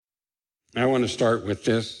I want to start with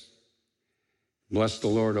this. Bless the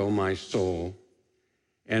Lord, O my soul,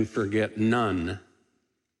 and forget none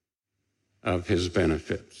of his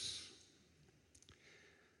benefits.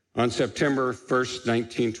 On September 1st,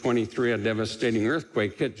 1923, a devastating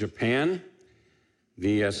earthquake hit Japan.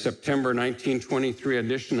 The September 1923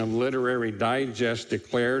 edition of Literary Digest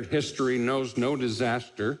declared, "History knows no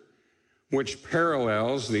disaster which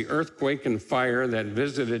parallels the earthquake and fire that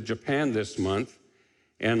visited Japan this month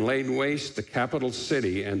and laid waste the capital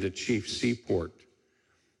city and the chief seaport."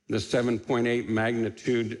 The 7.8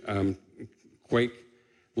 magnitude quake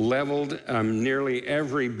leveled nearly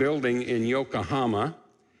every building in Yokohama.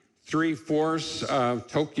 3/4 of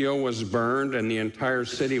Tokyo was burned, and the entire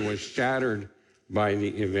city was shattered by the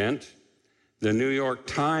event. The New York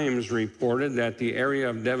Times reported that the area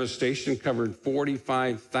of devastation covered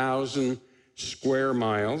 45,000 square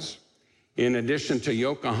miles. In addition to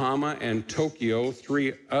Yokohama and Tokyo,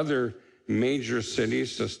 3 other major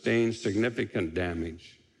cities sustained significant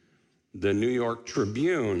damage. The New York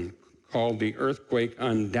Tribune called the earthquake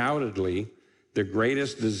undoubtedly the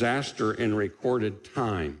greatest disaster in recorded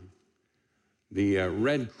time. The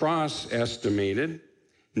Red Cross estimated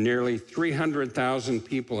nearly 300,000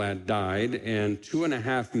 people had died and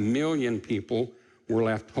 2.5 million people were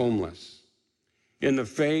left homeless. In the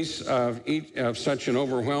face of such an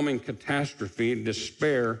overwhelming catastrophe,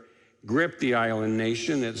 despair gripped the island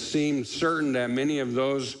nation. It seemed certain that many of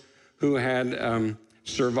those who had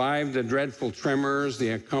survived the dreadful tremors,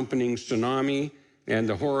 the accompanying tsunami, and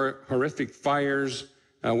the horrific fires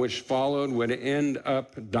which followed would end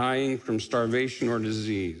up dying from starvation or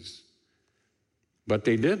disease. But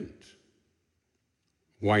they didn't.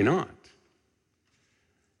 Why not?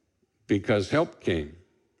 Because help came.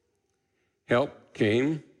 Help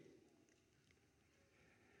came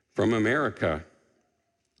from America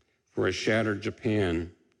for a shattered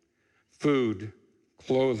Japan. Food,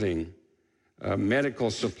 clothing,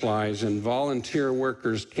 medical supplies, and volunteer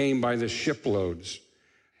workers came by the shiploads.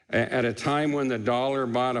 At a time when the dollar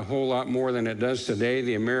bought a whole lot more than it does today,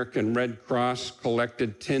 the American Red Cross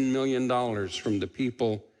collected $10 million from the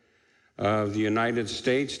people of the United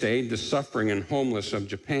States to aid the suffering and homeless of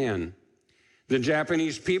Japan. The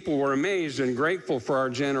Japanese people were amazed and grateful for our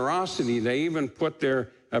generosity. They even put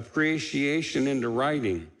their appreciation into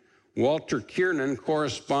writing. Walter Kiernan,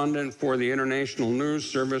 correspondent for the International News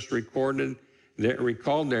Service, recalled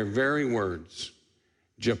their very words: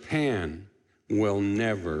 "Japan will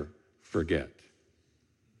never forget."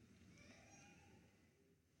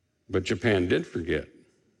 But Japan did forget.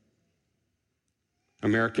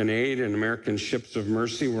 American aid and American ships of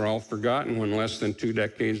mercy were all forgotten when less than 2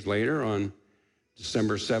 decades later, on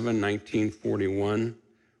December 7, 1941,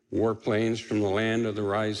 warplanes from the land of the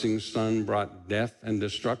rising sun brought death and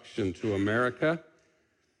destruction to America,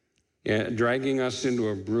 dragging us into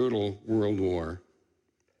a brutal world war.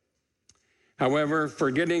 However,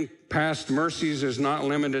 forgetting past mercies is not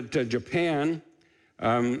limited to Japan.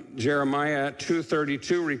 Jeremiah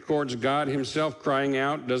 2:32 records God himself crying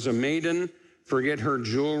out, "Does a maiden forget her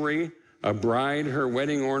jewelry, a bride her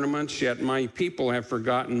wedding ornaments? Yet my people have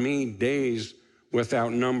forgotten me days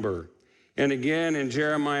without number." And again in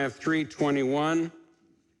Jeremiah 3:21,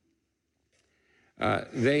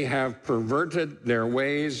 they have perverted their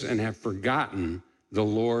ways and have forgotten the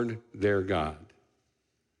Lord their God.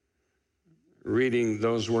 Reading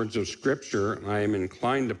those words of Scripture, I am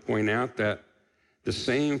inclined to point out that the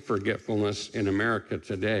same forgetfulness in America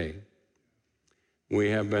today. We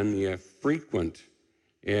have been the frequent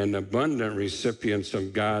and abundant recipients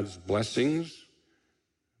of God's blessings,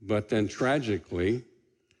 but then tragically,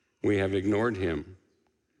 we have ignored him.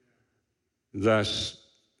 Thus,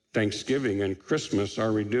 Thanksgiving and Christmas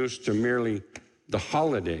are reduced to merely the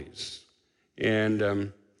holidays and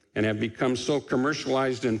have become so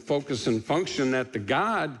commercialized in focus and function that the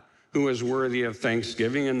God who is worthy of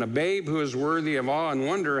thanksgiving and the babe who is worthy of awe and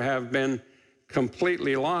wonder have been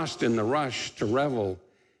completely lost in the rush to revel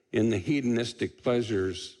in the hedonistic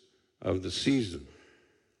pleasures of the season.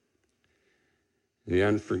 The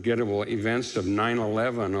unforgettable events of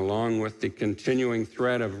 9/11, along with the continuing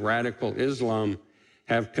threat of radical Islam,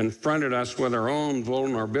 have confronted us with our own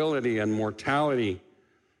vulnerability and mortality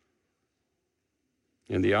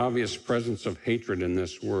and the obvious presence of hatred in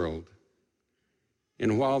this world.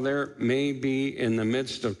 And while there may be, in the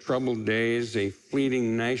midst of troubled days, a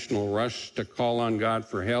fleeting national rush to call on God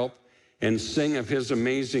for help and sing of his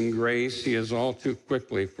amazing grace, he is all too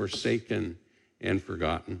quickly forsaken and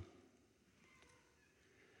forgotten.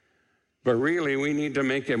 But really, we need to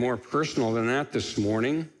make it more personal than that this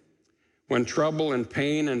morning. When trouble and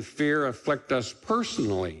pain and fear afflict us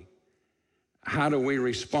personally, how do we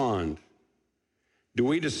respond Do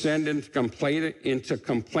we descend into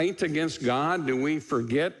complaint against God? Do we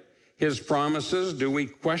forget his promises? Do we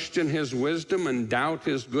question his wisdom and doubt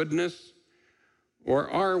his goodness? Or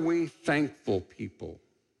are we thankful people?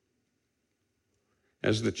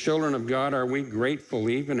 As the children of God, are we grateful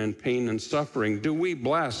even in pain and suffering? Do we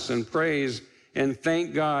bless and praise and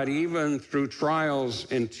thank God even through trials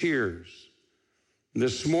and tears?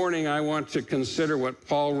 This morning, I want to consider what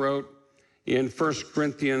Paul wrote in 1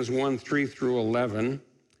 Corinthians 1:3-11.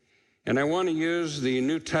 And I want to use the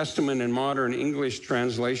New Testament and Modern English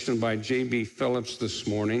translation by J.B. Phillips this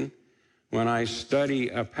morning. When I study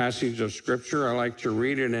a passage of Scripture, I like to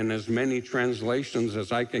read it in as many translations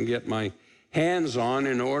as I can get my hands on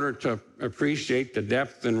in order to appreciate the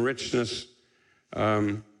depth and richness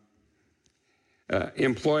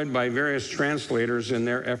employed by various translators in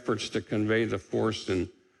their efforts to convey the force and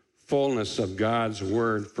fullness of God's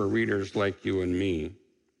word for readers like you and me.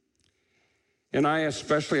 And I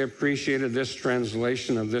especially appreciated this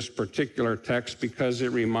translation of this particular text because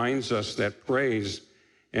it reminds us that praise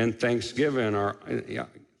and thanksgiving are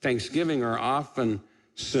often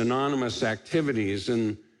synonymous activities.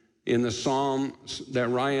 And in the psalm that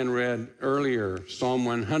Ryan read earlier, Psalm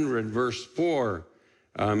 100, verse 4,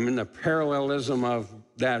 in the parallelism of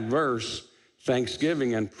that verse,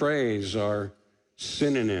 thanksgiving and praise are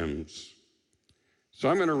synonyms. So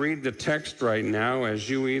I'm going to read the text right now as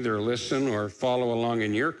you either listen or follow along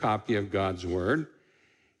in your copy of God's Word.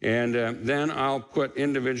 And then I'll put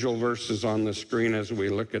individual verses on the screen as we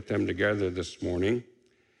look at them together this morning.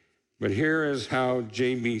 But here is how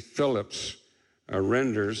J.B. Phillips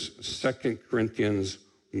renders 2 Corinthians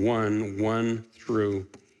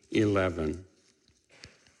 1:1-11.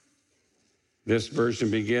 This version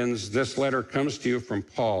begins, "This letter comes to you from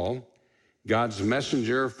Paul, God's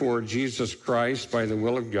messenger for Jesus Christ by the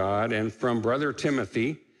will of God, and from Brother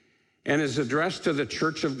Timothy, and is addressed to the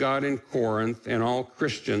church of God in Corinth and all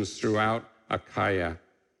Christians throughout Achaia.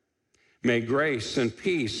 May grace and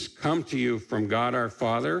peace come to you from God our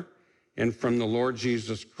Father and from the Lord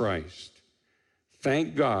Jesus Christ.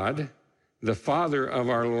 Thank God, the Father of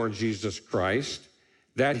our Lord Jesus Christ,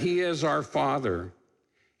 that he is our Father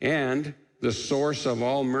and the source of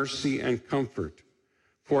all mercy and comfort.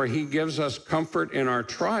 For he gives us comfort in our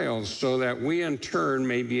trials so that we in turn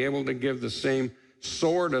may be able to give the same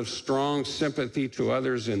sort of strong sympathy to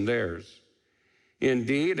others in theirs.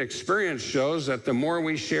 Indeed, experience shows that the more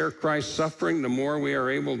we share Christ's suffering, the more we are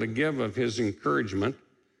able to give of his encouragement.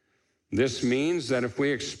 This means that if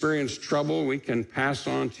we experience trouble, we can pass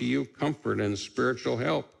on to you comfort and spiritual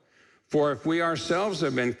help. For if we ourselves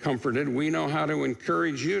have been comforted, we know how to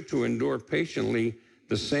encourage you to endure patiently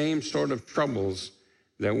the same sort of troubles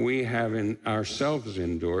that we have ourselves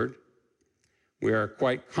endured. We are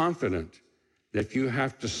quite confident that if you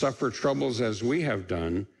have to suffer troubles as we have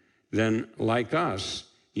done, then like us,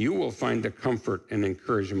 you will find the comfort and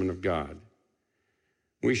encouragement of God.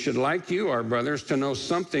 We should like you, our brothers, to know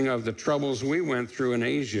something of the troubles we went through in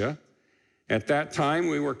Asia. At that time,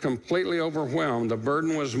 we were completely overwhelmed. The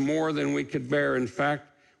burden was more than we could bear. In fact,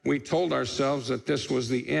 we told ourselves that this was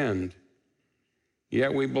the end.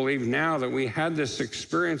 Yet we believe now that we had this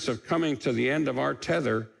experience of coming to the end of our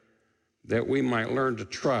tether, that we might learn to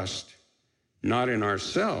trust, not in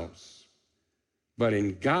ourselves, but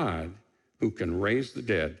in God who can raise the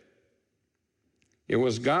dead. It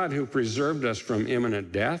was God who preserved us from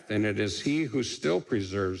imminent death, and it is he who still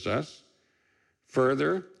preserves us.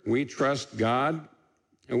 Further, we trust God,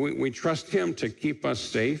 and we trust him to keep us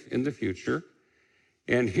safe in the future.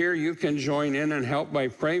 And here you can join in and help by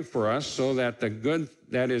praying for us so that the good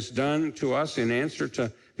that is done to us in answer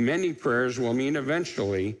to many prayers will mean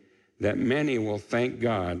eventually that many will thank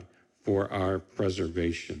God for our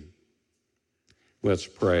preservation. Let's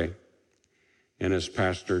pray. And as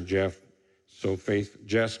Pastor Jeff so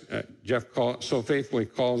faithfully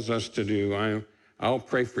calls us to do, I'll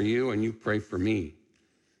pray for you and you pray for me,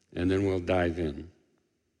 and then we'll dive in.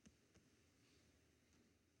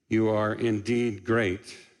 You are indeed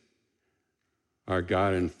great, our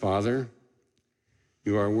God and Father.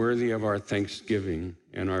 You are worthy of our thanksgiving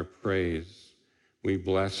and our praise. We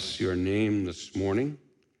bless your name this morning.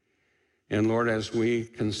 And Lord, as we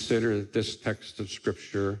consider this text of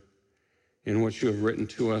Scripture in which you have written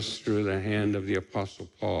to us through the hand of the Apostle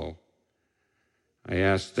Paul, I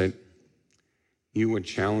ask that you would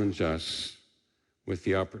challenge us with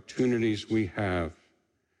the opportunities we have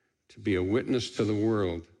to be a witness to the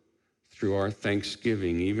world through our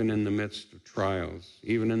thanksgiving, even in the midst of trials,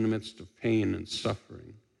 even in the midst of pain and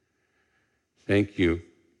suffering. Thank you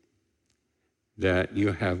that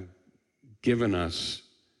you have given us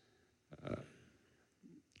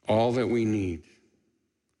all that we need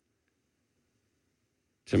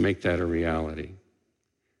to make that a reality.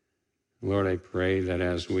 Lord, I pray that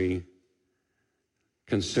as we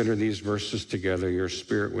consider these verses together, your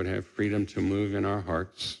Spirit would have freedom to move in our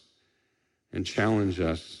hearts and challenge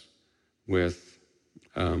us with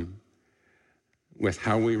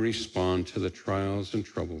how we respond to the trials and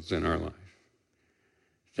troubles in our life.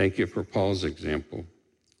 Thank you for Paul's example.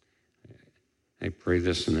 I pray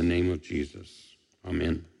this in the name of Jesus.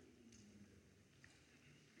 Amen.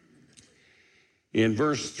 In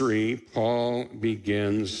verse 3, Paul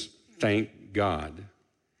begins, "Thank God."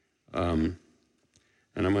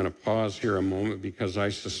 And I'm going to pause here a moment because I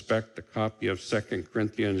suspect the copy of 2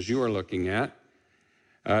 Corinthians you are looking at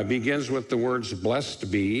begins with the words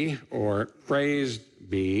 "blessed be," or "praised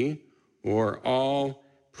be," or "all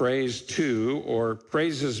praise to," or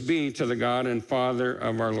 "praises be to the God and Father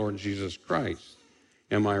of our Lord Jesus Christ."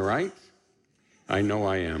 Am I right? I know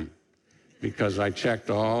I am, because I checked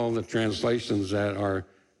all the translations that are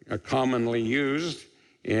commonly used,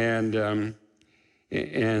 and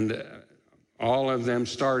all of them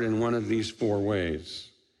start in one of these four ways.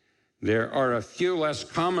 There are a few less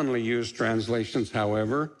commonly used translations,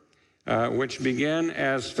 however, which begin,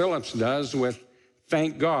 as Phillips does, with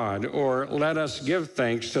 "thank God," or "let us give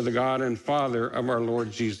thanks to the God and Father of our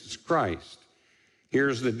Lord Jesus Christ."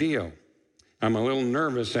 Here's the deal. I'm a little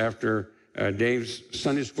nervous after Dave's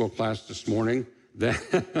Sunday school class this morning.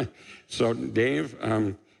 So Dave,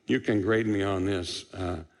 you can grade me on this,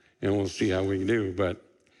 and we'll see how we do. But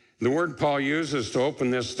the word Paul uses to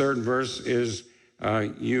open this third verse is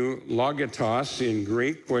eulogetos in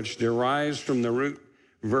Greek, which derives from the root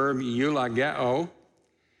verb eulogeo.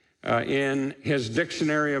 In his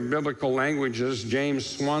Dictionary of Biblical Languages, James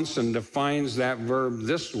Swanson defines that verb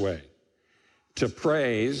this way: to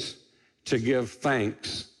praise, to give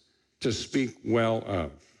thanks, to speak well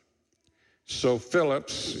of. So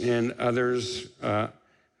Phillips and others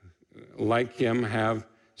like him have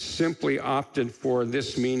simply opted for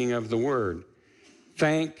this meaning of the word.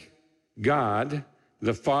 Thank God,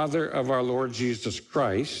 the Father of our Lord Jesus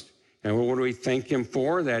Christ. And what do we thank him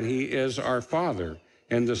for? That he is our Father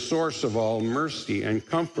and the source of all mercy and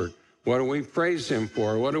comfort. What do we praise him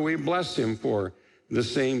for? What do we bless him for? The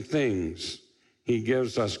same things. He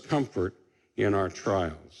gives us comfort in our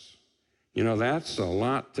trials. You know, that's a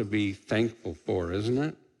lot to be thankful for, isn't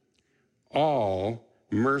it? All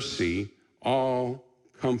mercy, all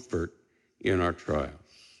comfort in our trials.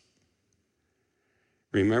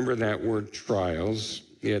 Remember that word trials.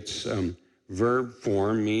 Its verb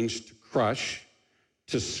form means to crush,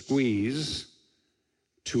 to squeeze,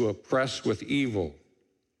 to oppress with evil.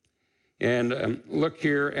 And look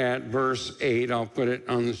here at verse 8. I'll put it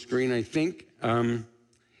on the screen, I think.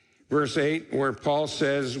 Verse 8, where Paul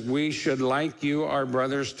says, "We should like you, our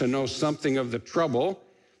brothers, to know something of the trouble."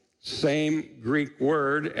 Same Greek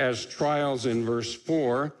word as trials in verse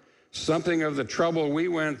 4. Something of the troubles we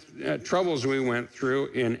went through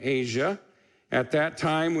in Asia. At that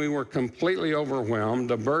time, we were completely overwhelmed.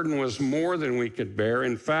 The burden was more than we could bear.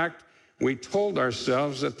 In fact, we told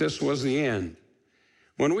ourselves that this was the end.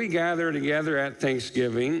 When we gather together at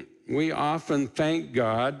Thanksgiving, we often thank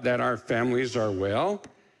God that our families are well,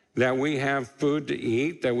 that we have food to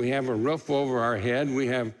eat, that we have a roof over our head, we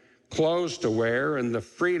have clothes to wear, and the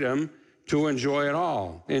freedom to enjoy it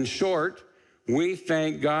all. In short, we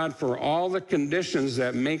thank God for all the conditions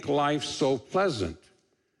that make life so pleasant.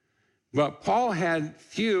 But Paul had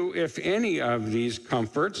few, if any, of these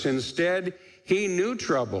comforts. Instead, he knew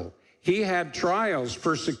trouble. He had trials,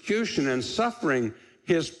 persecution, and suffering.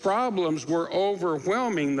 His problems were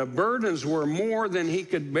overwhelming. The burdens were more than he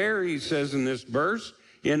could bear, he says in this verse.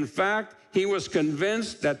 In fact, he was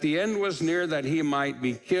convinced that the end was near, that he might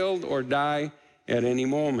be killed or die at any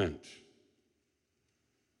moment.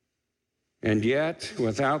 And yet,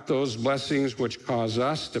 without those blessings which cause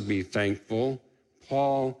us to be thankful,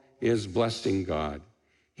 Paul is blessing God.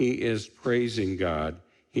 He is praising God.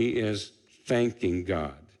 He is thanking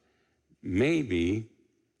God. Maybe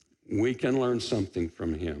we can learn something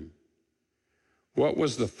from him. What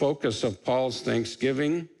was the focus of Paul's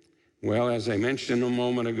thanksgiving? Well, as I mentioned a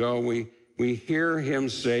moment ago, we hear him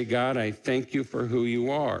say, "God, I thank you for who you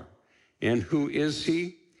are." And who is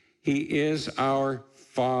he? He is our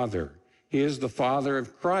Father. He is the Father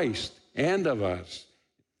of Christ and of us.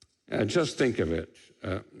 Just think of it.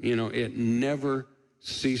 It never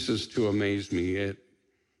ceases to amaze me.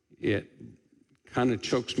 It kind of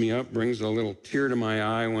chokes me up, brings a little tear to my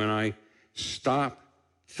eye when I stop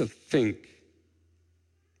to think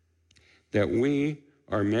that we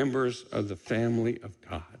are members of the family of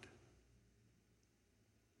God.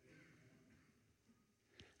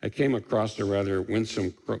 I came across a rather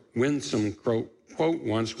winsome quote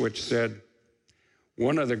once which said,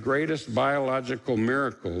 "One of the greatest biological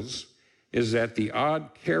miracles is that the odd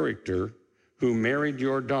character who married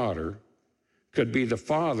your daughter could be the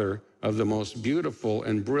father of the most beautiful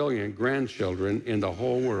and brilliant grandchildren in the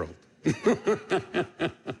whole world."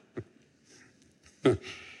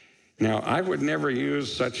 Now, I would never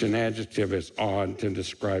use such an adjective as odd to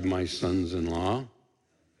describe my sons-in-law.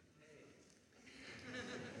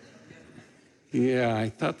 Yeah, I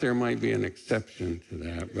thought there might be an exception to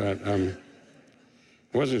that, but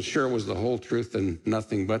wasn't sure it was the whole truth and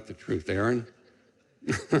nothing but the truth, Aaron.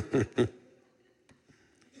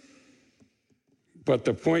 But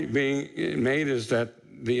the point being made is that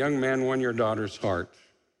the young man won your daughter's heart.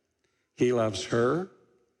 He loves her,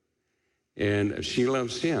 and she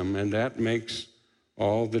loves him, and that makes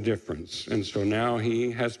all the difference. And so now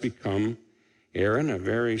he has become, Aaron,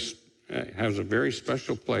 has a very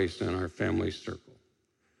special place in our family circle,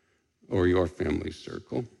 or your family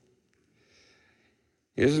circle.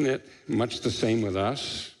 Isn't it much the same with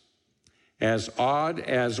us? As odd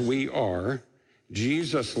as we are,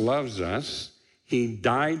 Jesus loves us. He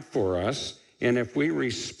died for us, and if we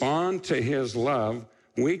respond to his love,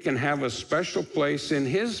 we can have a special place in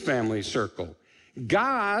his family circle.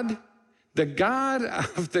 God, the God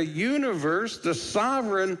of the universe, the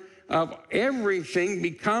sovereign of everything,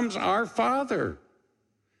 becomes our Father.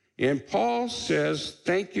 And Paul says,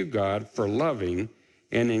 thank you, God, for loving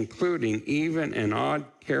and including even an odd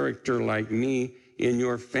character like me in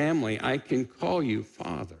your family. I can call you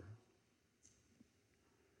Father.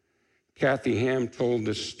 Kathy Ham told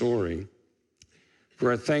this story.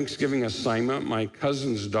 For a Thanksgiving assignment, my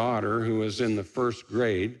cousin's daughter, who was in the first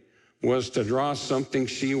grade, was to draw something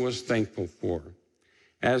she was thankful for.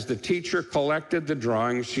 As the teacher collected the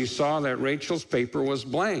drawings, she saw that Rachel's paper was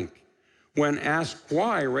blank. When asked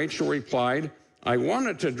why, Rachel replied, "I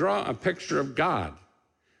wanted to draw a picture of God,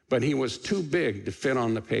 but he was too big to fit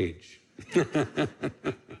on the page."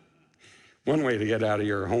 One way to get out of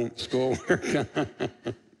your home schoolwork.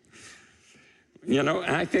 You know,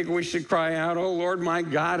 I think we should cry out, "Oh Lord, my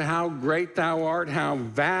God, how great thou art, how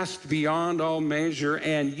vast beyond all measure,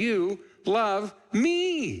 and you love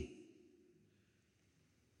me.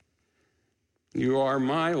 You are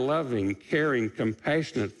my loving, caring,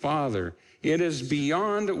 compassionate Father." It is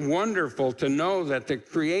beyond wonderful to know that the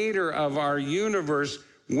creator of our universe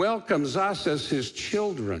welcomes us as his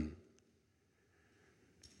children.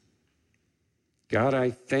 God,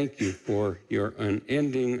 I thank you for your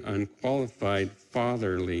unending, unqualified,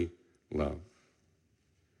 fatherly love.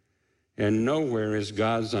 And nowhere is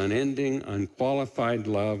God's unending, unqualified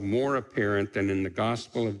love more apparent than in the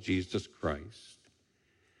gospel of Jesus Christ.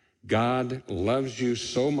 God loves you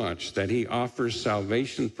so much that he offers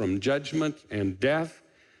salvation from judgment and death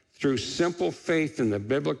through simple faith in the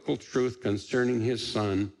biblical truth concerning his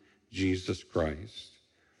Son, Jesus Christ.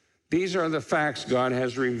 These are the facts God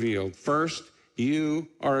has revealed. First, you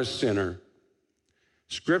are a sinner.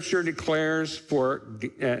 Scripture declares, for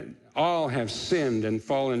all have sinned and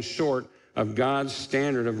fallen short of God's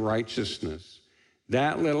standard of righteousness.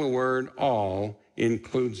 That little word, all,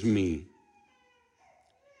 includes me.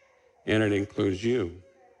 And it includes you.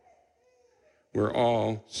 We're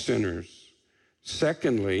all sinners.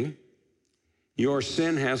 Secondly, your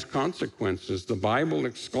sin has consequences. The Bible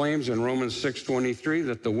exclaims in Romans 6:23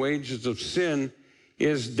 that the wages of sin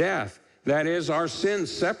is death. That is, our sin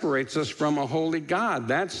separates us from a holy God.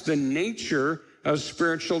 That's the nature of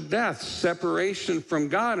spiritual death, separation from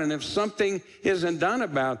God. And if something isn't done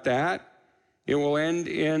about that, it will end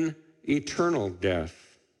in eternal death.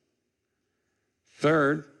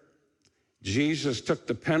 Third, Jesus took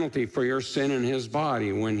the penalty for your sin in his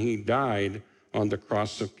body when he died on the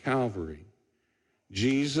cross of Calvary.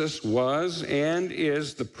 Jesus was and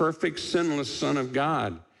is the perfect, sinless Son of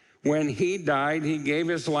God. When he died, he gave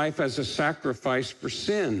his life as a sacrifice for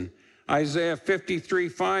sin. Isaiah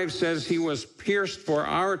 53:5 says he was pierced for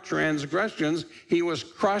our transgressions. He was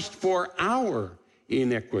crushed for our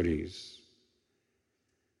iniquities.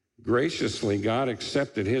 Graciously, God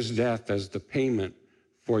accepted his death as the payment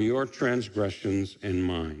for your transgressions and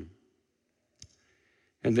mine.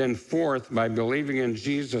 And then fourth, by believing in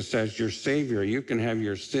Jesus as your Savior, you can have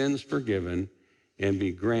your sins forgiven and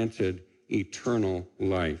be granted eternal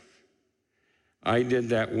life. I did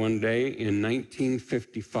that one day in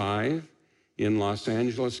 1955 in Los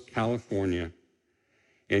Angeles, California.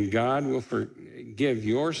 And God will forgive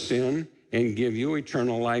your sin and give you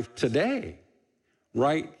eternal life today,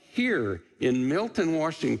 right here in Milton,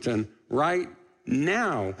 Washington, right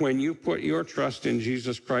now, when you put your trust in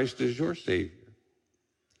Jesus Christ as your Savior.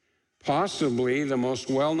 Possibly the most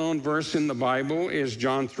well-known verse in the Bible is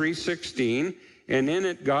John 3:16, and in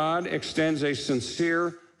it God extends a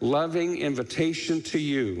sincere, loving invitation to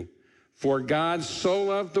you. For God so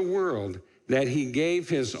loved the world that he gave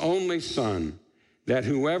his only Son, that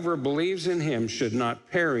whoever believes in him should not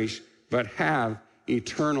perish, but have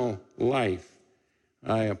eternal life.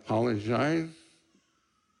 I apologize.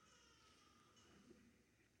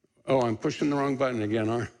 Oh, I'm pushing the wrong button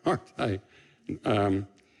again, aren't I?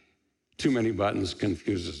 Too many buttons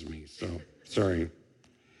confuses me, so sorry.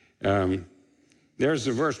 There's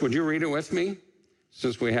the verse. Would you read it with me,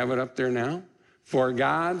 since we have it up there now? For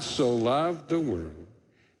God so loved the world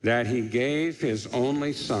that he gave his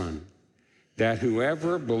only Son, that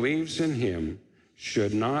whoever believes in him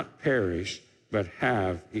should not perish, but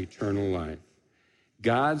have eternal life.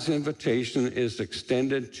 God's invitation is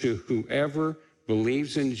extended to whoever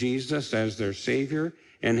believes in Jesus as their Savior,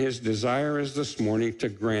 and his desire is this morning to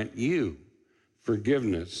grant you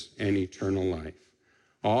forgiveness and eternal life.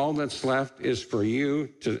 All that's left is for you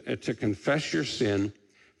to confess your sin,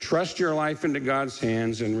 trust your life into God's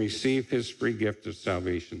hands, and receive his free gift of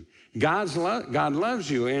salvation. God loves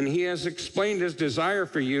you, and he has explained his desire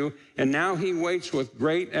for you, and now he waits with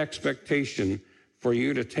great expectation for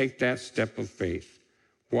you to take that step of faith.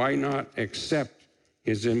 Why not accept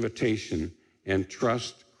his invitation and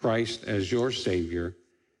trust Christ as your Savior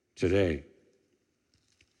today?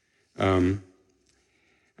 I'm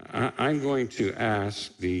going to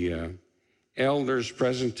ask the elders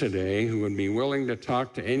present today who would be willing to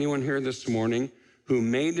talk to anyone here this morning who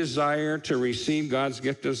may desire to receive God's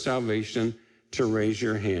gift of salvation to raise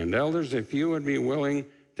your hand. Elders, if you would be willing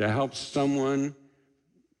to help someone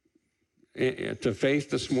to faith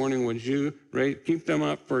this morning, would you keep them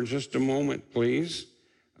up for just a moment, please?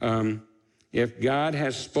 If God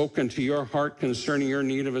has spoken to your heart concerning your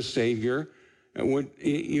need of a Savior,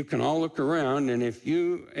 you can all look around, and if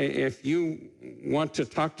you want to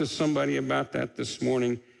talk to somebody about that this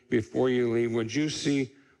morning before you leave, would you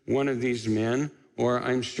see one of these men, or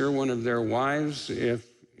I'm sure one of their wives, if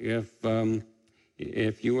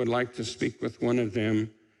you would like to speak with one of them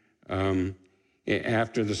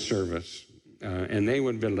after the service, and they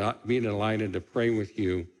would be delighted to pray with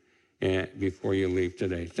you before you leave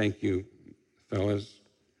today. Thank you, fellas.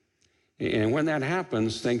 And when that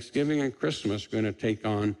happens, Thanksgiving and Christmas are going to take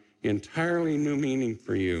on entirely new meaning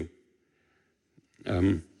for you.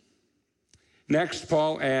 Next,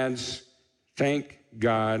 Paul adds, thank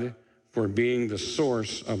God for being the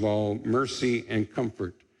source of all mercy and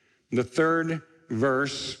comfort. The third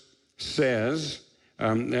verse says,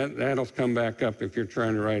 that'll come back up if you're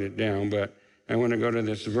trying to write it down, but I want to go to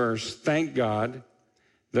this verse. Thank God,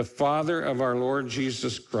 the Father of our Lord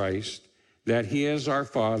Jesus Christ, that he is our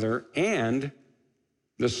Father and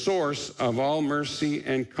the source of all mercy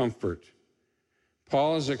and comfort.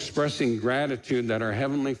 Paul is expressing gratitude that our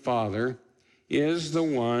Heavenly Father is the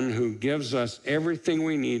one who gives us everything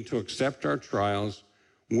we need to accept our trials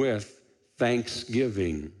with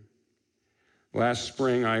thanksgiving. Last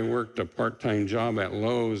spring, I worked a part-time job at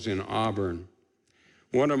Lowe's in Auburn.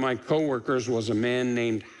 One of my coworkers was a man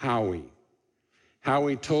named Howie.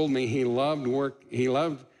 Howie told me he loved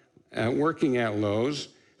working at Lowe's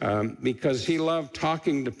because he loved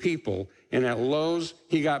talking to people, and at Lowe's,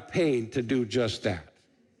 he got paid to do just that.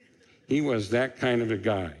 He was that kind of a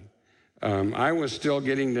guy. I was still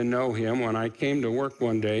getting to know him when I came to work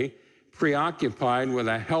one day, preoccupied with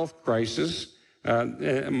a health crisis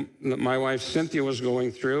my wife Cynthia was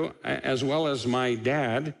going through, as well as my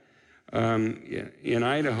dad in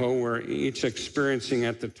Idaho were each experiencing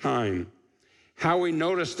at the time. Howie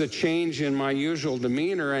noticed the change in my usual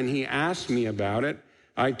demeanor, and he asked me about it.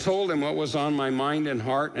 I told him what was on my mind and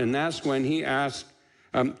heart, and that's when he asked,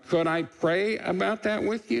 could I pray about that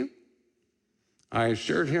with you? I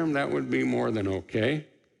assured him that would be more than okay.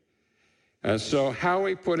 So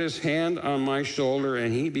Howie put his hand on my shoulder,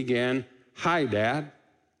 and he began, hi, Dad.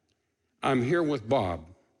 I'm here with Bob.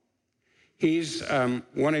 He's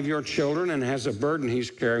one of your children and has a burden he's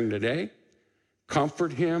carrying today.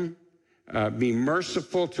 Comfort him. Be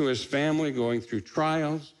merciful to his family going through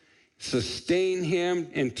trials. Sustain him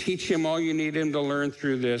and teach him all you need him to learn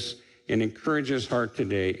through this, and encourage his heart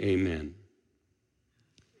today. Amen.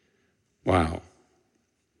 Wow.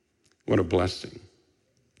 What a blessing.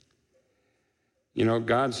 You know,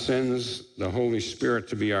 God sends the Holy Spirit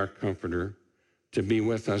to be our comforter, to be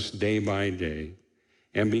with us day by day.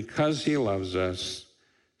 And because he loves us,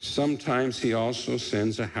 sometimes he also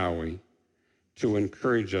sends a Howie to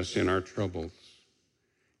encourage us in our troubles.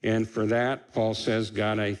 And for that, Paul says,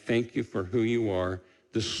 God, I thank you for who you are,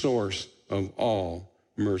 the source of all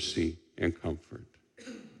mercy and comfort.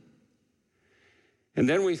 And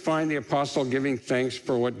then we find the apostle giving thanks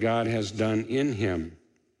for what God has done in him.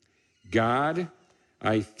 God,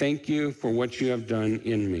 I thank you for what you have done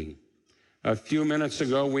in me. A few minutes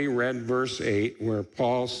ago, we read verse 8 where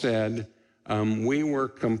Paul said, we were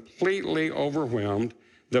completely overwhelmed.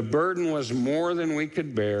 The burden was more than we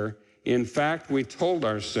could bear. In fact, we told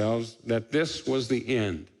ourselves that this was the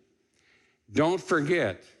end. Don't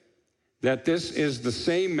forget that this is the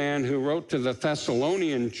same man who wrote to the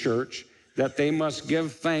Thessalonian church that they must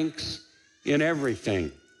give thanks in everything.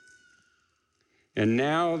 And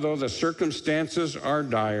now, though the circumstances are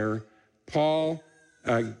dire, Paul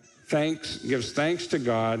gives thanks to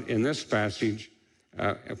God in this passage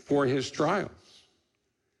for his trials.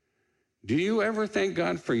 Do you ever thank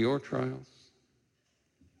God for your trials?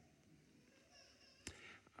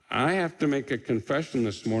 I have to make a confession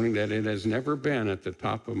this morning that it has never been at the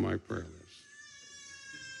top of my prayer list.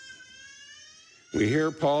 We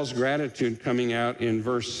hear Paul's gratitude coming out in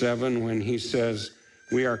verse 7 when he says,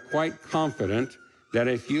 we are quite confident that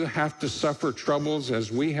if you have to suffer troubles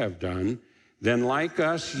as we have done, then like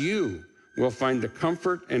us, you will find the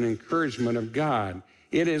comfort and encouragement of God.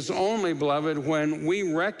 It is only, beloved, when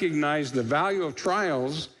we recognize the value of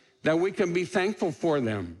trials that we can be thankful for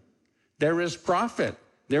them. There is profit.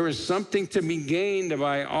 There is something to be gained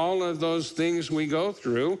by all of those things we go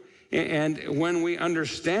through. And when we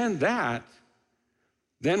understand that,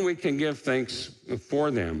 then we can give thanks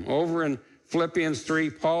for them. Over in Philippians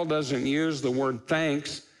 3, Paul doesn't use the word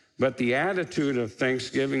thanks, but the attitude of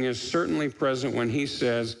thanksgiving is certainly present when he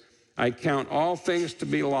says, I count all things to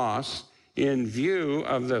be loss in view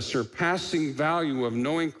of the surpassing value of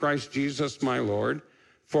knowing Christ Jesus my Lord,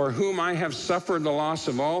 for whom I have suffered the loss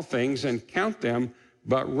of all things and count them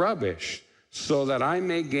but rubbish, so that I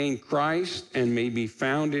may gain Christ and may be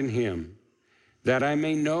found in him, that I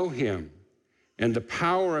may know him and the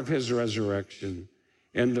power of his resurrection.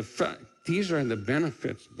 And these are the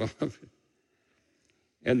benefits, beloved,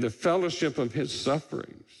 and the fellowship of his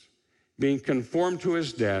sufferings, being conformed to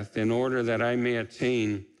his death, in order that I may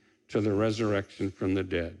attain to the resurrection from the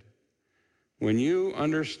dead. When you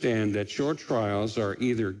understand that your trials are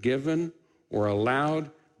either given or allowed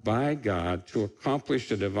by God to accomplish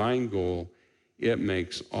a divine goal, it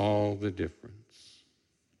makes all the difference.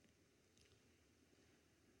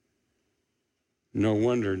 No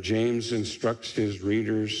wonder James instructs his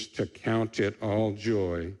readers to count it all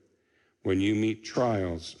joy when you meet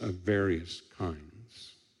trials of various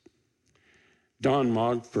kinds. Don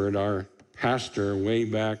Mogford, our pastor way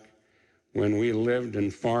back when we lived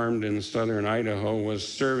and farmed in southern Idaho, was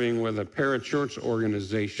serving with a parachurch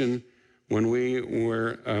organization when we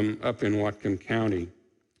were up in Whatcom County.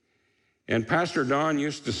 And Pastor Don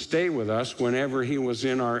used to stay with us whenever he was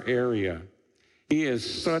in our area. He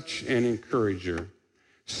is such an encourager.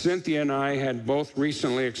 Cynthia and I had both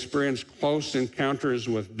recently experienced close encounters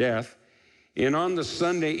with death. And on the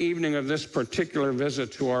Sunday evening of this particular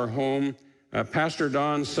visit to our home, Pastor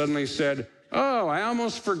Don suddenly said, "Oh, I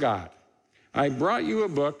almost forgot. I brought you a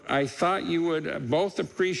book I thought you would both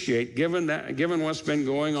appreciate, given what's been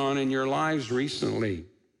going on in your lives recently."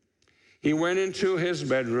 He went into his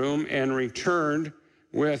bedroom and returned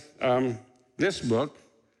with this book.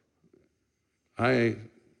 I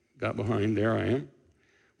got behind, there I am,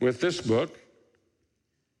 with this book,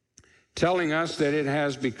 telling us that it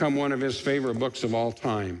has become one of his favorite books of all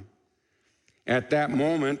time. At that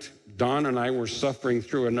moment, Don and I were suffering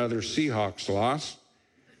through another Seahawks loss.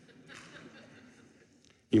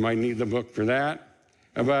 You might need the book for that.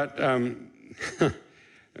 But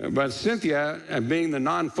Cynthia, being the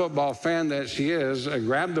non-football fan that she is,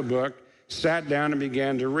 grabbed the book, sat down and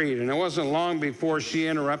began to read. And it wasn't long before she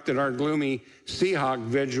interrupted our gloomy Seahawk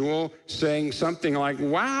vigil, saying something like,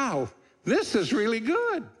 "Wow, this is really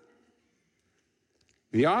good."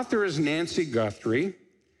 The author is Nancy Guthrie.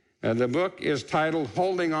 The book is titled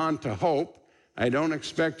Holding On to Hope. I don't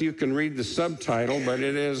expect you can read the subtitle, but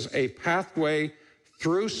it is a pathway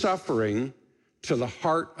through suffering to the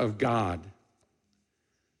heart of God.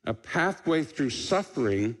 A pathway through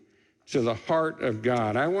suffering to the heart of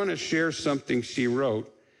God. I want to share something she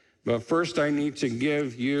wrote, but first I need to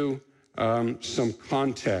give you some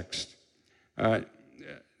context. The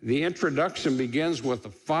introduction begins with a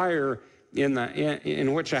fire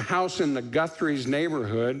in which a house in the Guthrie's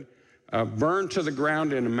neighborhood burned to the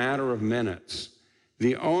ground in a matter of minutes.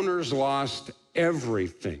 The owners lost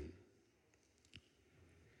everything.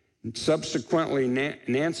 Subsequently,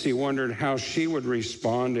 Nancy wondered how she would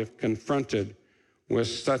respond if confronted with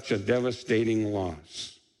such a devastating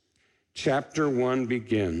loss. Chapter 1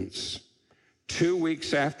 begins, 2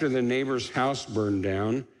 weeks after the neighbor's house burned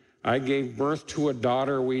down, I gave birth to a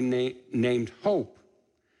daughter we named Hope.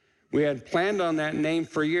 We had planned on that name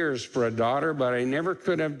for years for a daughter, but I never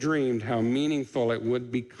could have dreamed how meaningful it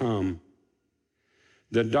would become.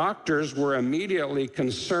 The doctors were immediately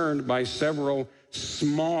concerned by several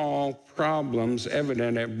small problems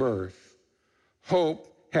evident at birth.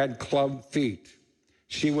 Hope had club feet.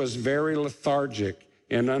 She was very lethargic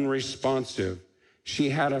and unresponsive. She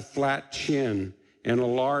had a flat chin and a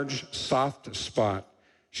large soft spot.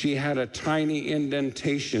 She had a tiny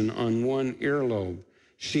indentation on one earlobe.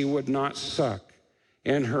 She would not suck,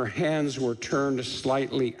 and her hands were turned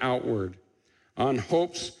slightly outward. On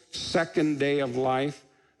Hope's second day of life,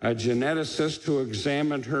 a geneticist who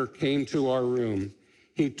examined her came to our room.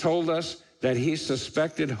 He told us that he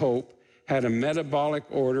suspected Hope had a metabolic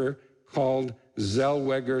order called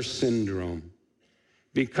Zellweger syndrome.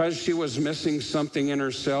 Because she was missing something in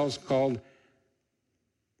her cells called,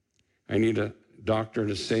 I need a doctor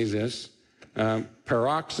to say this,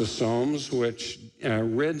 peroxisomes, which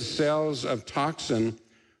rid cells of toxin,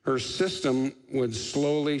 her system would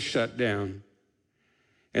slowly shut down.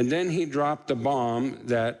 And then he dropped the bomb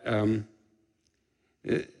that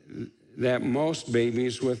most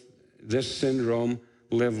babies with this syndrome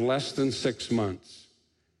live less than 6 months.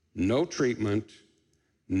 No treatment,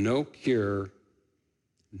 no cure,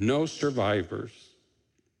 no survivors.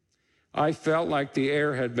 I felt like the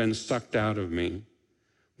air had been sucked out of me.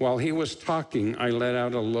 While he was talking, I let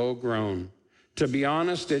out a low groan. To be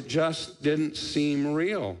honest, it just didn't seem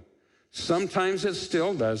real. Sometimes it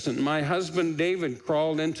still doesn't. My husband, David,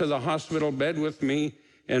 crawled into the hospital bed with me,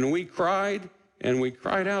 and we cried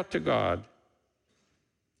out to God.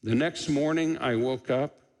 The next morning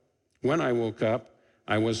when I woke up,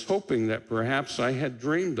 I was hoping that perhaps I had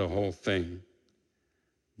dreamed the whole thing,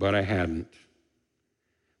 but I hadn't.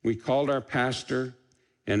 We called our pastor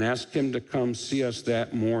and asked him to come see us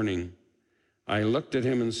that morning. I looked at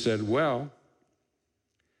him and said, well,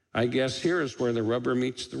 I guess here is where the rubber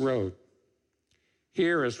meets the road.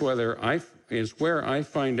 Here is where I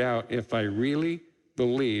find out if I really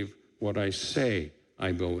believe what I say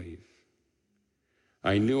I believe.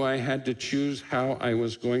 I knew I had to choose how I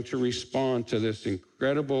was going to respond to this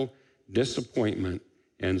incredible disappointment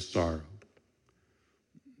and sorrow.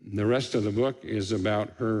 The rest of the book is about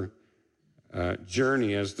her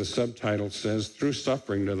journey, as the subtitle says, through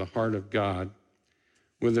suffering to the heart of God,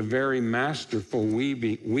 with a very masterful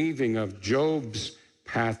weaving of Job's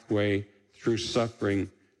pathway through suffering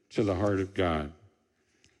to the heart of God.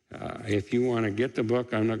 If you want to get the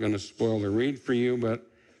book, I'm not going to spoil the read for you, but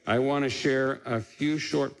I want to share a few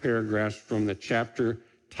short paragraphs from the chapter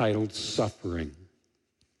titled Suffering.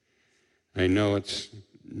 I know it's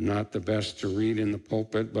not the best to read in the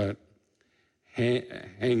pulpit, but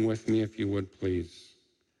hang with me if you would, please.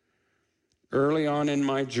 Early on in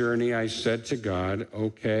my journey, I said to God,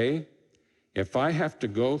 okay, if I have to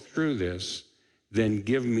go through this, then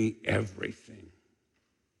give me everything.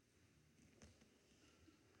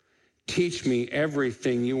 Teach me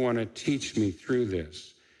everything you want to teach me through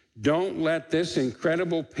this. Don't let this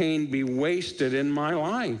incredible pain be wasted in my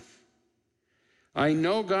life. I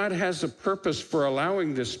know God has a purpose for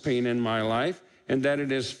allowing this pain in my life and that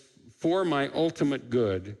it is for my ultimate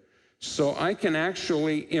good, so I can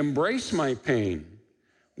actually embrace my pain.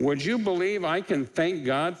 Would you believe I can thank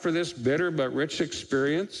God for this bitter but rich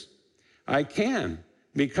experience? I can,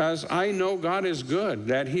 because I know God is good,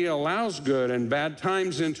 that He allows good and bad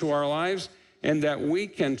times into our lives, and that we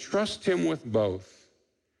can trust Him with both.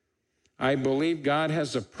 I believe God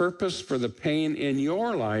has a purpose for the pain in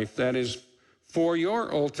your life that is for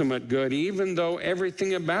your ultimate good, even though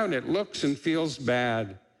everything about it looks and feels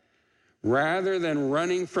bad. Rather than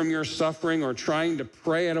running from your suffering or trying to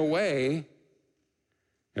pray it away,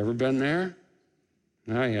 ever been there?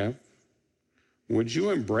 I have. Would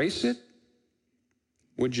you embrace it?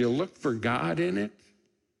 Would you look for God in it?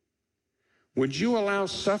 Would you allow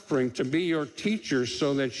suffering to be your teacher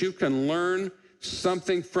so that you can learn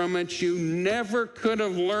something from it you never could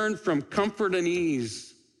have learned from comfort and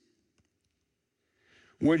ease?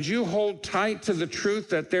 Would you hold tight to the truth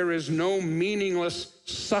that there is no meaningless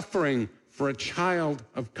suffering for a child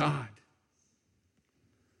of God?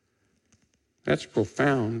 That's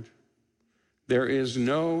profound. There is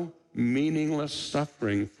no meaningless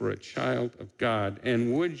suffering for a child of God.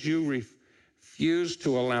 And would you refuse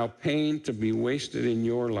to allow pain to be wasted in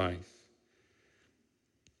your life?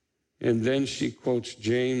 And then she quotes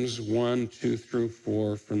James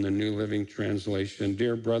 1:2-4 from the New Living Translation.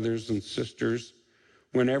 Dear brothers and sisters,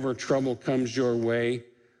 whenever trouble comes your way,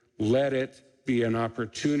 let it be an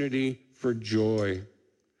opportunity for joy.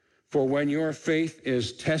 For when your faith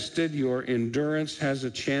is tested, your endurance has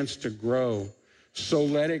a chance to grow. So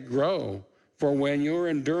let it grow. For when your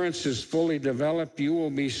endurance is fully developed, you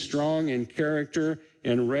will be strong in character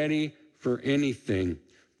and ready for anything.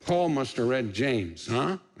 Paul must have read James,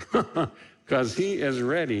 huh? Because he is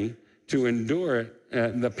ready to endure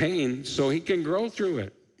the pain so he can grow through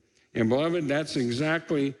it. And beloved, that's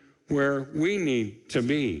exactly where we need to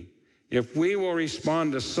be. If we will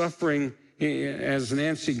respond to suffering as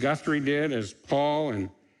Nancy Guthrie did, as Paul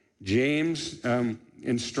and James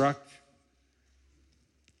instruct,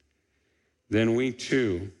 then we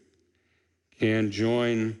too can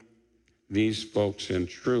join these folks and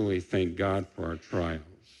truly thank God for our trials.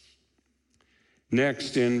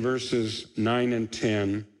 Next, in verses 9 and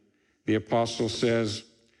 10, the apostle says,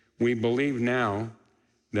 we believe now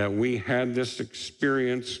that we had this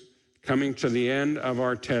experience coming to the end of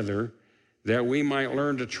our tether, that we might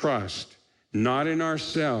learn to trust, not in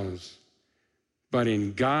ourselves, but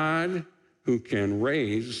in God who can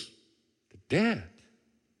raise the dead.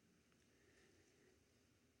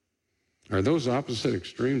 Are those opposite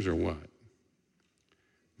extremes or what?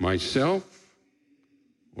 Myself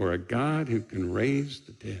or a God who can raise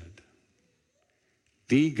the dead?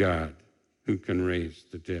 The God who can raise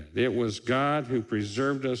the dead. It was God who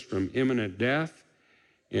preserved us from imminent death,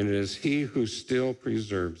 and it is he who still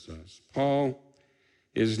preserves us. Paul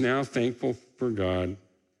is now thankful for God,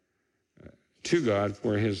 to God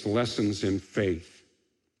for his lessons in faith.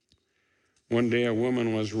 One day a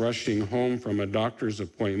woman was rushing home from a doctor's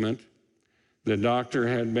appointment. The doctor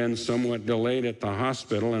had been somewhat delayed at the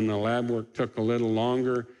hospital, and the lab work took a little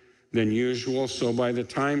longer than usual, so by the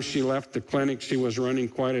time she left the clinic, she was running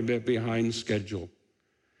quite a bit behind schedule.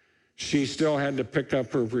 She still had to pick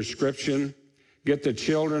up her prescription, get the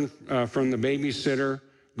children from the babysitter,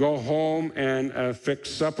 go home and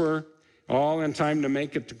fix supper, all in time to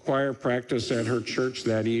make it to choir practice at her church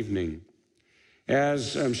that evening.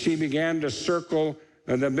 As she began to circle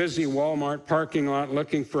the busy Walmart parking lot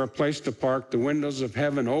looking for a place to park, the windows of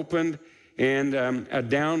heaven opened and a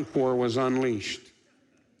downpour was unleashed.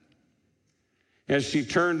 As she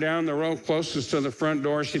turned down the row closest to the front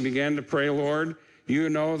door, she began to pray, Lord, you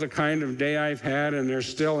know the kind of day I've had, and there's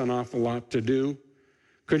still an awful lot to do.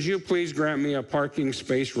 Could you please grant me a parking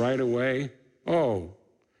space right away? Oh,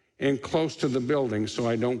 and close to the building so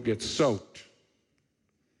I don't get soaked.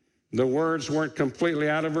 The words weren't completely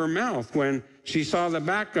out of her mouth when she saw the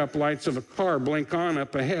backup lights of a car blink on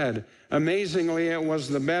up ahead. Amazingly, it was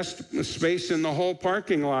the best space in the whole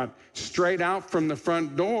parking lot, straight out from the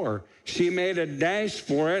front door. She made a dash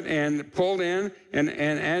for it and pulled in, and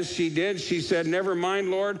as she did, she said, never mind,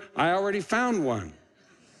 Lord, I already found one.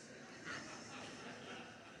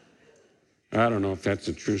 I don't know if that's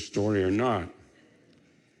a true story or not,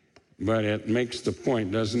 but it makes the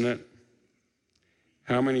point, doesn't it?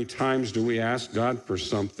 How many times do we ask God for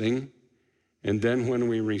something, and then when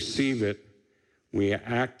we receive it, we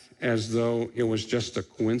act as though it was just a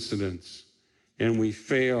coincidence, and we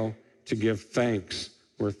fail to give thanks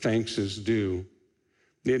where thanks is due.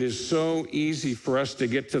 It is so easy for us to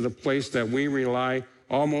get to the place that we rely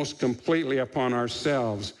almost completely upon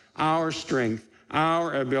ourselves, our strength,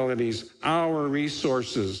 our abilities, our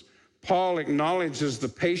resources. Paul acknowledges the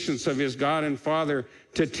patience of his God and Father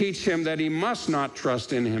to teach him that he must not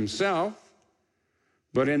trust in himself,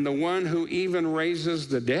 but in the one who even raises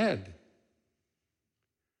the dead.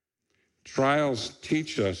 Trials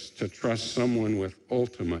teach us to trust someone with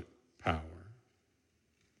ultimate power.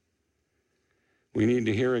 We need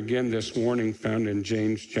to hear again this morning, found in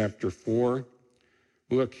James chapter 4.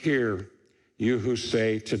 Look here, you who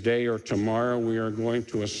say, today or tomorrow we are going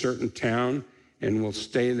to a certain town and will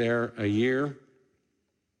stay there a year.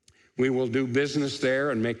 We will do business there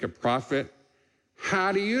and make a profit.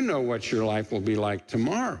 How do you know what your life will be like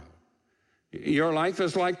tomorrow? Your life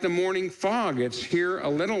is like the morning fog. It's here a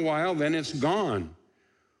little while, then it's gone.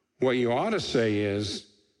 What you ought to say is,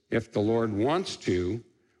 if the Lord wants to,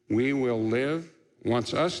 we will live,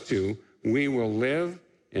 wants us to, we will live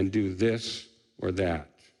and do this or that.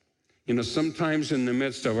 You know, sometimes in the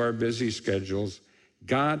midst of our busy schedules,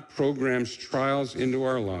 God programs trials into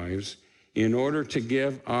our lives in order to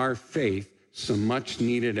give our faith some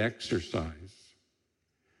much-needed exercise.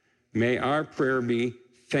 May our prayer be,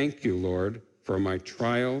 thank you, Lord, for my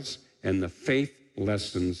trials and the faith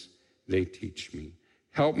lessons they teach me.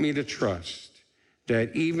 Help me to trust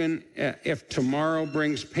that even if tomorrow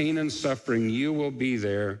brings pain and suffering, you will be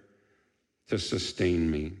there to sustain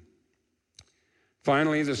me.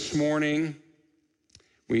 Finally, this morning,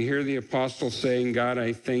 we hear the apostle saying, God,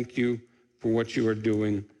 I thank you for what you are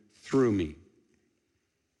doing through me.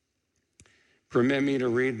 Permit me to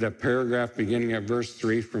read the paragraph beginning at verse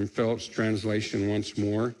 3 from Phillips' translation once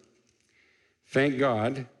more. Thank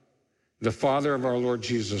God the Father of our Lord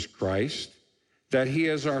Jesus Christ, that he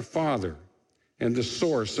is our Father and the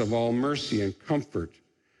source of all mercy and comfort.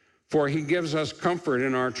 For he gives us comfort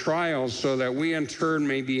in our trials so that we in turn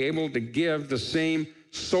may be able to give the same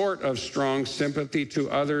sort of strong sympathy to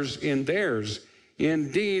others in theirs.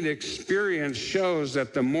 Indeed, experience shows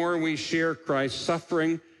that the more we share Christ's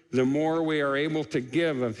suffering, the more we are able to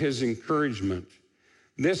give of his encouragement.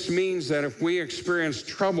 This means that if we experience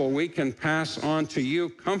trouble, we can pass on to you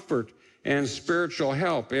comfort and spiritual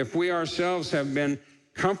help. If we ourselves have been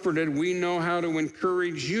comforted, we know how to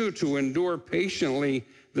encourage you to endure patiently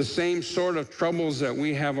the same sort of troubles that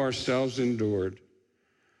we have ourselves endured.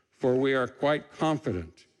 For we are quite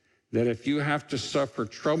confident that if you have to suffer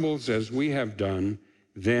troubles as we have done,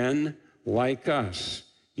 then, like us,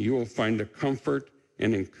 you will find the comfort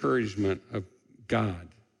and encouragement of God.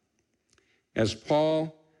 As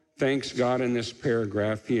Paul thanks God in this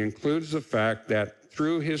paragraph, he includes the fact that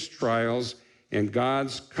through his trials and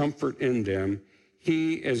God's comfort in them,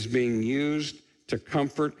 he is being used to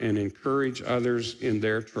comfort and encourage others in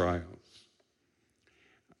their trials.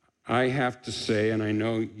 I have to say, and I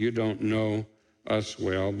know you don't know us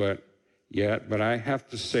well but I have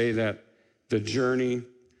to say that the journey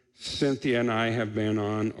Cynthia and I have been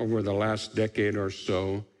on over the last decade or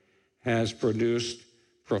so has produced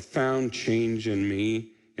profound change in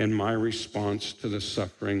me and my response to the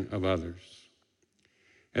suffering of others.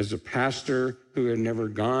 As a pastor who had never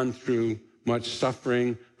gone through much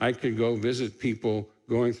suffering, I could go visit people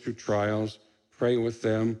going through trials, pray with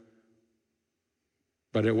them,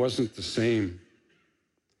 but it wasn't the same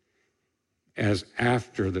as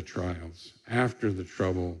after the trials, after the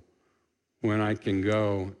trouble, when I can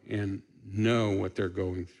go and know what they're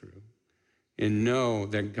going through and know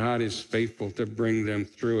that God is faithful to bring them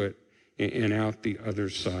through it and out the other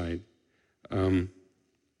side.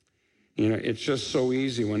 It's just so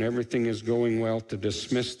easy when everything is going well to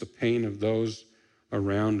dismiss the pain of those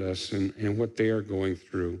around us and what they are going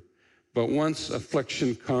through. But once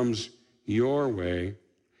affliction comes your way,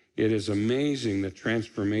 it is amazing the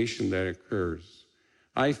transformation that occurs.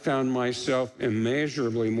 I found myself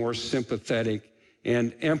immeasurably more sympathetic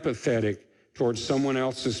and empathetic towards someone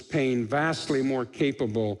else's pain, vastly more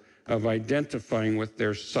capable of identifying with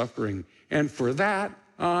their suffering. And for that,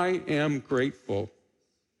 I am grateful.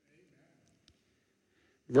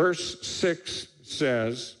 Verse 6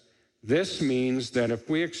 says, "This means that if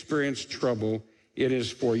we experience trouble, it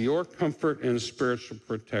is for your comfort and spiritual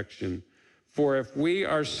protection. For if we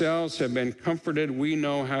ourselves have been comforted, we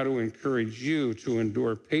know how to encourage you to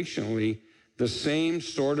endure patiently the same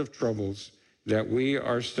sort of troubles that we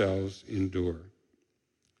ourselves endure."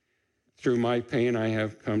 Through my pain, I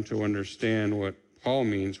have come to understand what Paul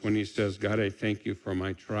means when he says, "God, I thank you for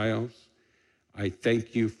my trials. I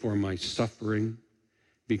thank you for my suffering,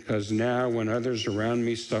 because now when others around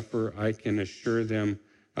me suffer, I can assure them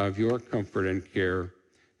of your comfort and care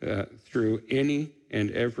through any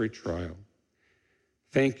and every trial.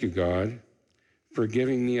 Thank you, God, for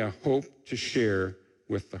giving me a hope to share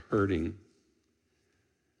with the hurting."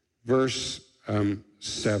 Verse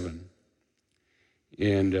 7,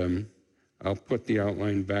 and I'll put the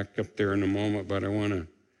outline back up there in a moment, but I want to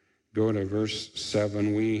go to verse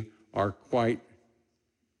 7. We are quite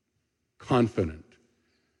confident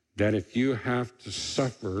that if you have to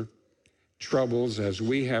suffer troubles as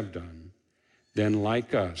we have done, then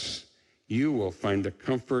like us, you will find the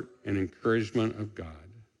comfort and encouragement of God.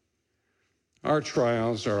 Our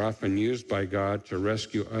trials are often used by God to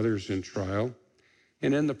rescue others in trial,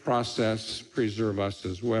 and in the process, preserve us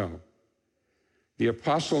as well. The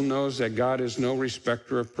apostle knows that God is no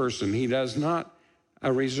respecter of person. He does not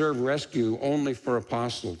reserve rescue only for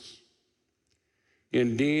apostles.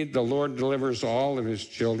 Indeed, the Lord delivers all of his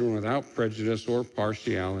children without prejudice or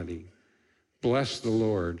partiality. Bless the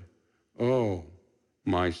Lord, oh,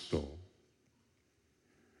 my soul.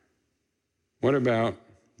 What about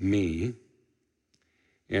me?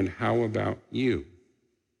 And how about you?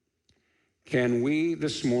 Can we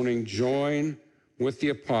this morning join with the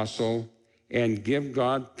apostle and give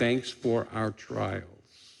God thanks for our trials?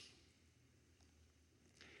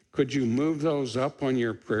 Could you move those up on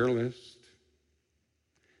your prayer list?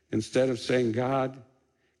 Instead of saying, "God,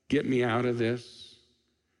 get me out of this,"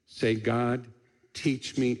 say, "God,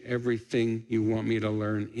 teach me everything you want me to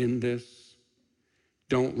learn in this.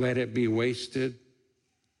 Don't let it be wasted."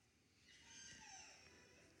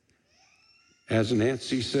 As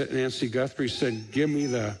Nancy Guthrie said, "Give me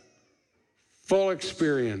the full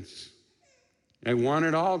experience. I want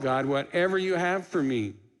it all, God, whatever you have for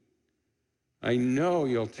me. I know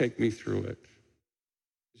you'll take me through it."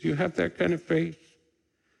 Do you have that kind of faith?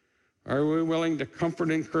 Are we willing to comfort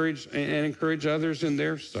and encourage others in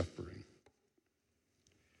their suffering?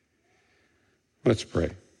 Let's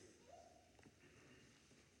pray.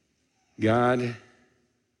 God,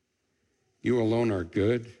 you alone are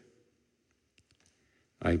good.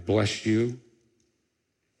 I bless you.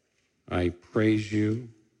 I praise you.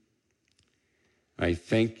 I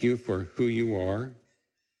thank you for who you are,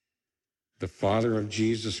 the Father of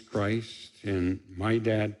Jesus Christ and my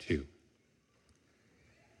dad too.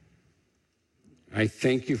 I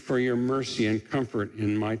thank you for your mercy and comfort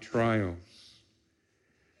in my trials.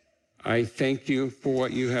 I thank you for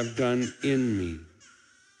what you have done in me,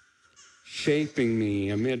 shaping me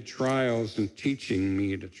amid trials and teaching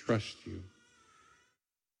me to trust you.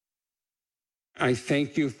 I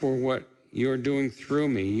thank you for what you're doing through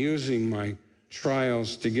me, using my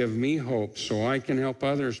trials to give me hope so I can help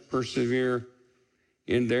others persevere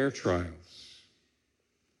in their trials.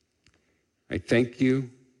 I thank you.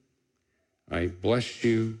 I bless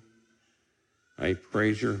you. I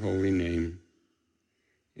praise your holy name.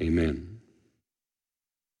 Amen.